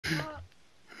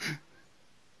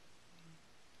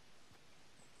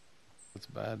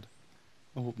That's bad.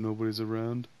 I hope nobody's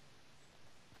around.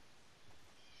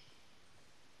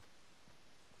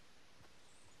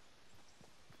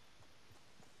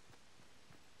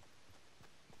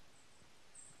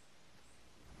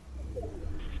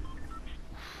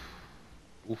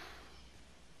 Oof.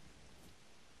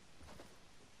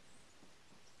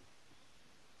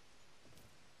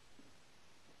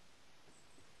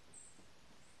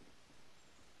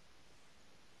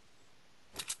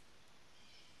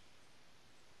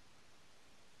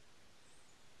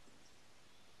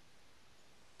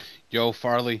 Yo,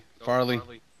 Farley. Farley. Yo,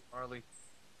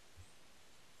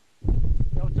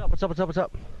 what's up? What's up? What's up? What's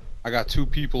up? I got two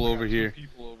people over here.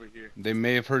 They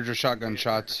may have heard your shotgun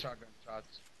shots.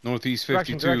 Northeast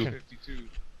Direction, 52. direction.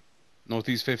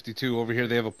 Northeast 52. Over here,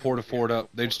 they have a porta fort up.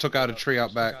 They just took out a tree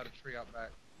out back.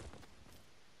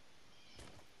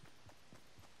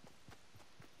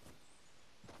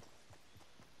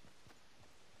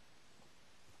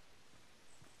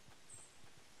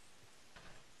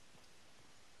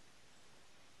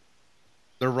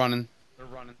 They're running.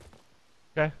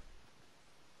 Okay.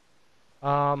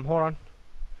 Hold on.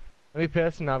 Let me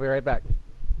piss and I'll be right back.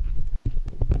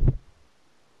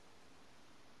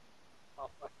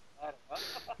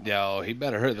 Yo, he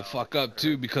better hurry the fuck up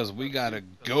too because we gotta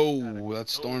go. That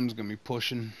storm's gonna be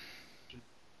pushing.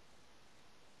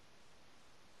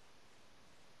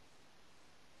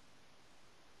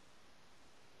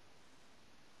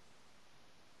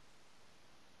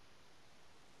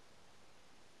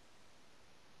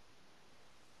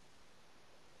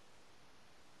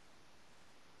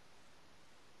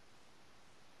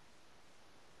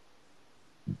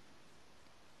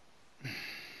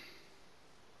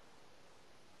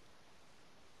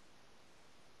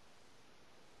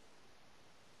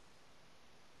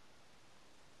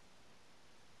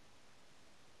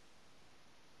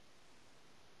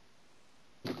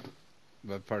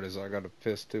 Bad part is I gotta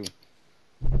piss too.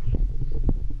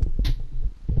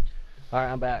 Alright,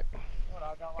 I'm back.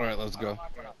 Alright, let's go.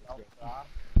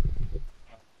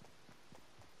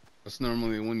 That's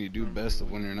normally when you do best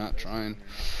of when you're not trying.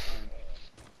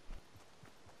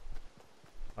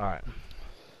 Alright.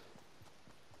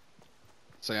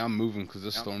 Say I'm moving because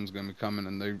this storm's gonna be coming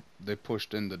and they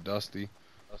pushed into Dusty.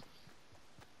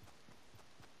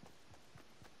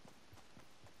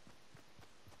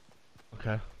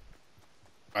 Okay.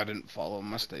 I didn't follow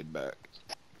him, I stayed back.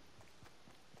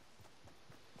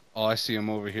 Oh, I see him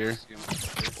over here.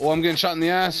 Oh, I'm getting shot in the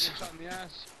ass.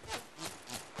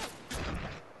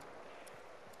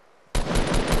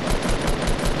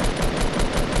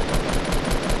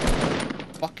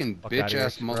 Fucking bitch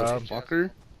ass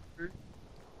motherfucker.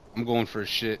 I'm going for a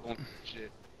shit.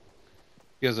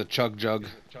 He has a chug jug.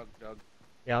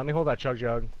 Yeah, let me hold that chug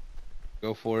jug.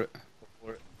 Go for it.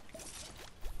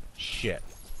 Shit.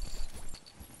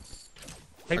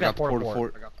 Take I that got the porta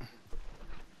fort. fort.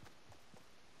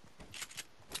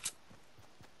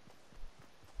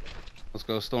 Let's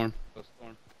go, Storm.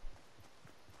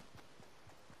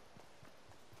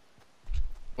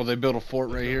 Well, they built a fort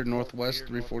right here, northwest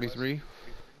 343.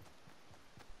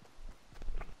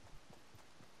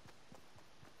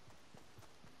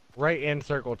 Right in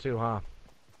circle too, huh?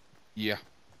 Yeah.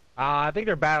 I think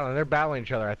they're battling. They're battling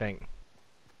each other, I think.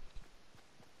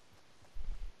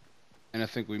 And I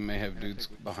think we may have dudes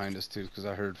behind us too, because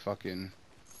I heard fucking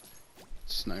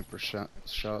sniper shots.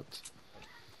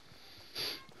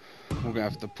 We're gonna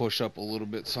have to push up a little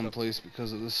bit someplace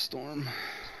because of this storm.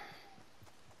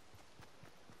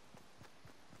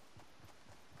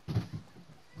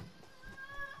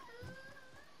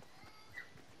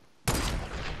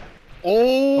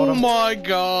 Oh my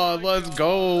god, let's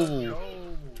go!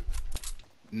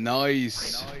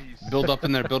 Nice. Build up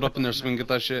in there so we can get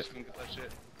that shit.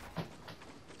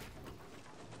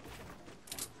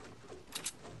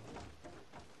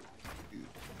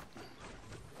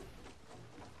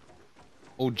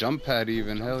 Oh, jump pad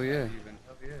even, hell yeah.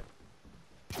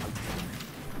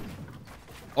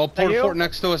 Oh, porta fort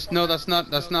next to us. No, that's not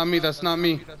me.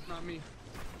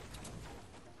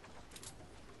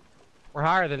 We're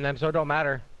higher than them, so it don't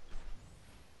matter.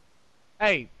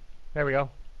 Hey, there we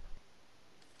go.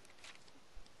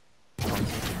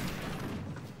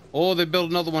 Oh, they built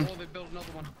another one.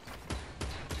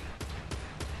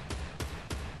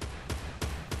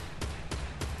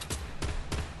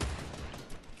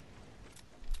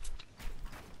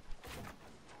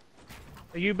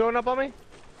 Are you building up on me?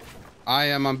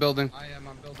 I'm building.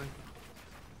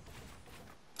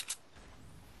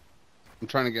 I'm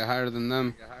trying to get higher than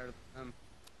them.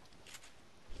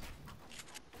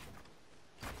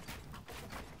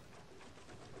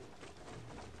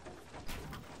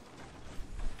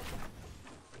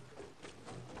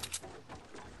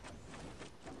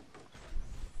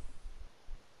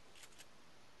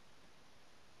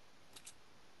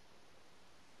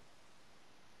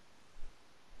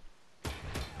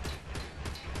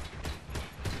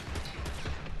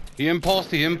 He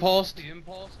impulsed.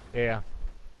 Yeah.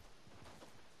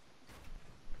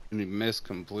 And he missed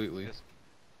completely.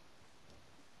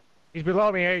 He's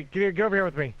below me. Hey, get over here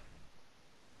with me.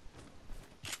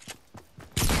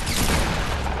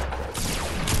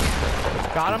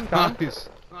 Got him. Nice.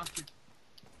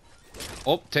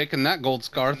 Oh, taking that gold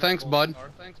scar. Thanks, bud.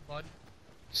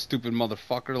 Stupid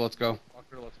motherfucker. Let's go.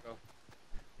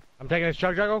 I'm taking this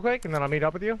chug jug real quick, and then I'll meet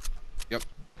up with you. Yep.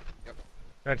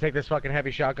 Gonna take this fucking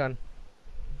heavy shotgun.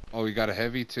 Oh, you got a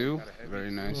heavy too?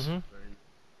 Very nice.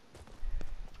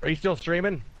 Are you still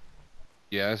streaming?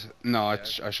 Yes. No, I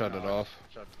shut it off.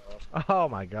 Oh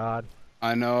my god.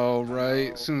 I know,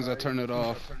 right? As soon as I turn it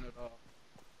off.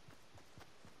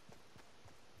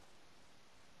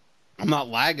 I'm not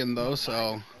lagging though,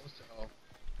 so.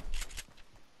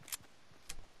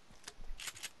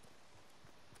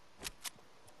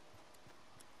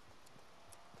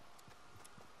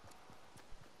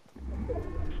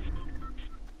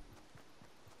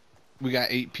 We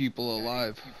got 8 people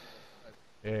alive.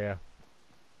 Yeah.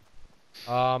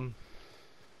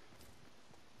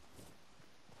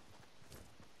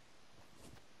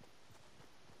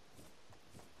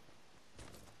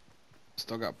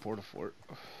 Still got Portafort.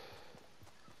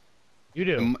 You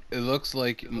do. It looks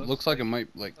like it might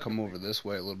like come over this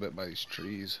way a little bit by these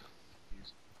trees.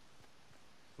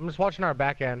 I'm just watching our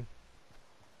back end.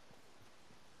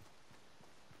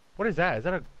 What is that? Is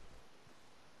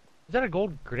that a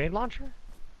gold grenade launcher?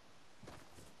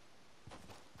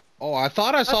 Oh, I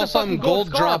thought I saw something gold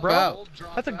scar, drop bro. out.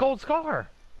 That's a gold scar.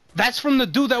 That's from the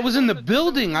dude that was in the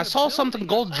building. I saw something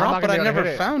gold drop, but I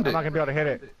never found it. I'm not gonna be able to hit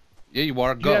it. Yeah, you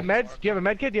are. Go. Do you have meds? Do you have a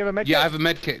med kit? Yeah, I have a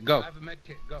med kit. Go.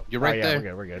 You're right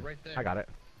there. We're good. I got it.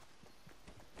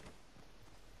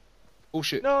 Oh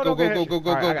shit. No, go.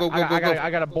 I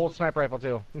got a bolt sniper rifle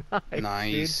too.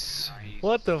 Nice.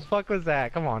 What the fuck was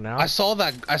that? Come on now. I saw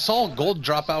a gold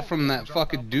drop out from that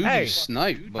fucking dude you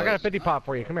sniped. But... I got a 50 pop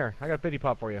for you. Come here. I got a 50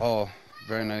 pop for you. Oh,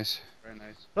 very nice.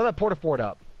 Throw that Portafort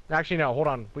up. Actually, no. Hold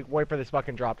on. We wait for this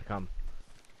fucking drop to come.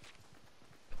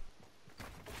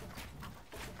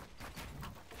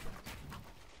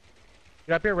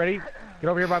 Get up here, ready? Get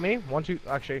over here by me. 1, 2.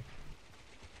 Actually,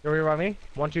 get over here by me.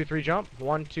 1, 2, 3, jump.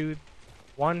 1, 2,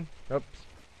 1. Oops.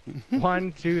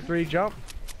 1, 2, 3, jump.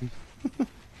 All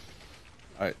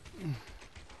right.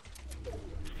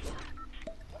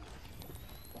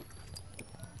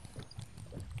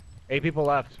 Eight people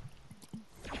left.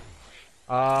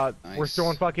 Nice. We're still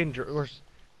in fucking.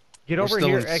 Get over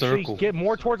here. Actually, get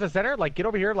more towards the center. Like, get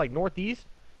over here, like northeast.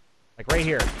 Like right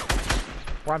here.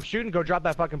 Where I'm shooting, go drop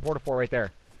that fucking Portafort right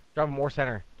there. Drop it more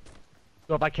center.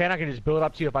 So if I can just build it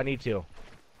up to you if I need to.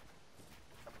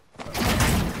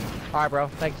 Alright, bro.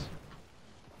 Thanks.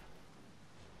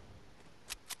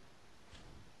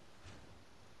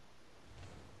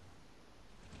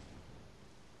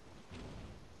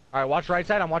 Alright, watch right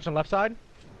side. I'm watching left side.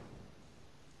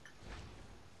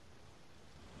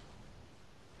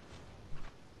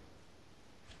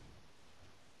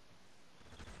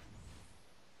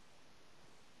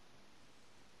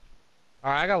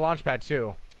 Alright, I got a launch pad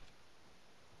too.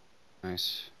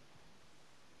 Nice.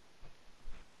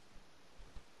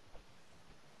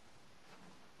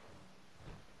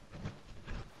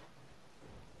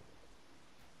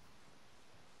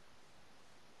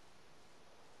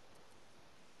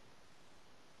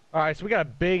 Alright, so we got a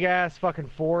big ass fucking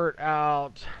fort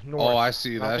out north. Oh, I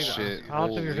see that shit. I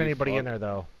don't think there's anybody in there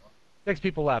though. 6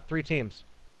 people left, 3 teams.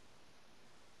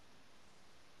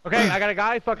 Okay, I got a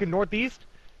guy fucking northeast.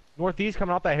 Northeast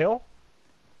coming off that hill.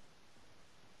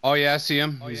 Oh yeah, I see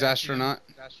him. He's astronaut.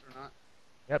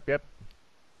 Yep.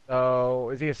 So,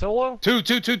 is he a solo? Two.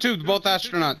 Both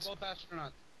astronauts.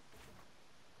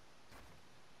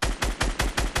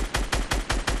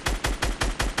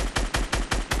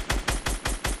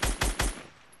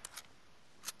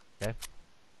 Okay.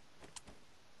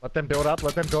 Let them build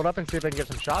up and see if they can get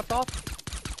some shots off.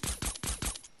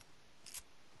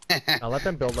 Now let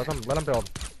them build, let them build.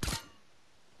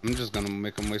 I'm just gonna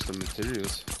make them waste their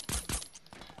materials.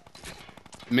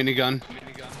 Minigun.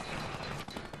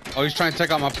 Oh, he's trying to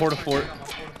take out my Portafort.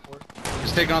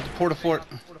 He's taking out the Portafort.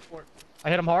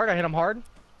 I hit him hard.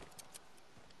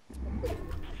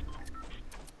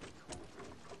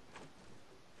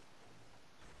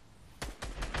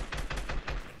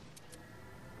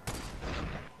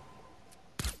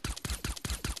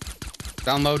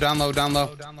 Down low.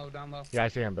 Yeah, I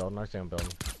see him building.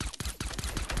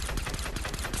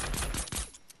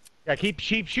 Yeah, keep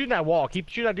shooting that wall. Keep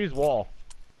shooting that dude's wall.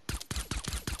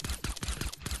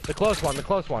 The close one.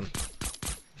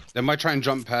 They might try and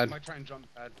jump pad.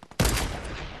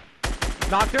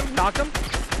 Knocked him.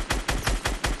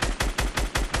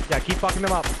 Yeah, keep fucking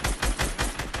them up.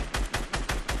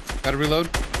 Gotta reload.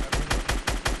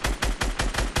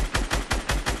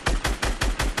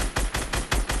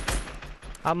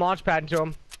 I'm launch padding to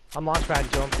him. I'm launch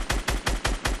padding to him.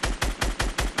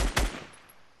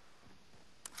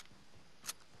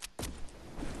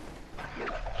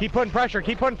 Keep putting pressure.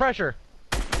 Keep putting pressure.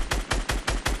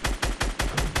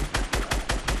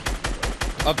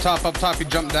 Up top. He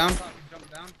jumped down.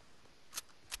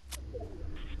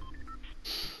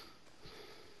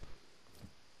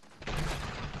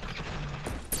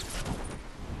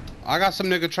 I got some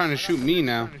nigga trying to shoot me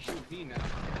now.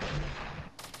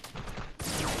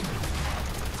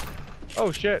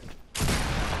 Oh shit.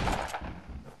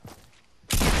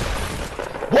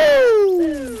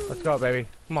 Woo! Let's go, baby.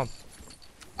 Come on.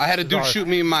 I had a dude shoot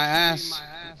me in my ass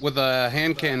with a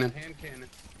hand cannon.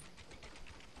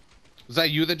 Was that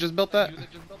you that just built that?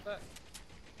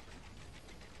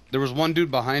 There was one dude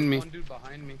behind me.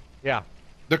 Yeah.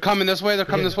 They're coming this way. They're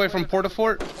coming this way from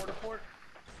Port-a-Fort.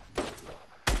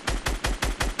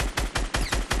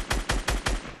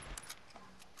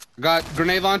 Got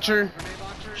grenade launcher.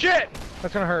 Shit!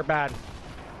 That's gonna hurt bad.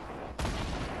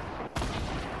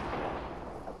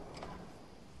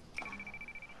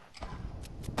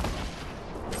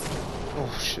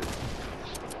 Oh shit.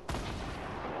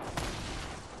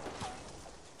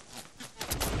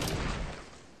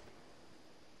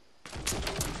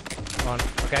 Come on.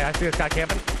 Okay, I see this guy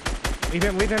camping. Leave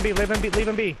him be, leave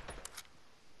him be.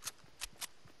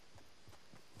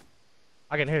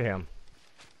 I can hit him.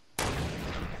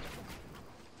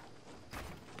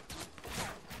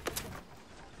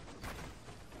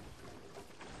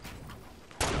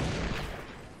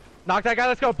 Knock that guy,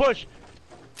 let's go, push!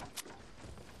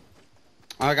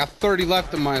 I got 30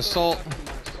 left in my assault.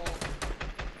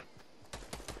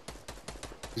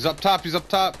 He's up top.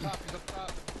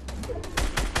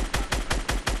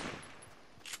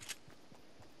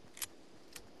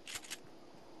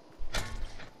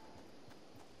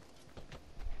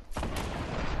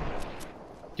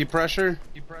 Keep pressure.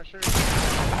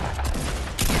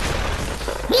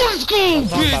 Let's go,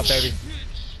 bitch! Baby.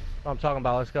 What I'm talking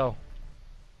about, let's go.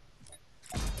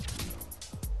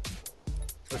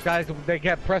 Those guys, they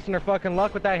kept pressing their fucking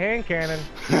luck with that hand cannon.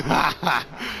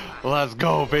 Let's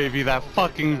go, baby. That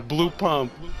fucking blue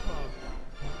pump.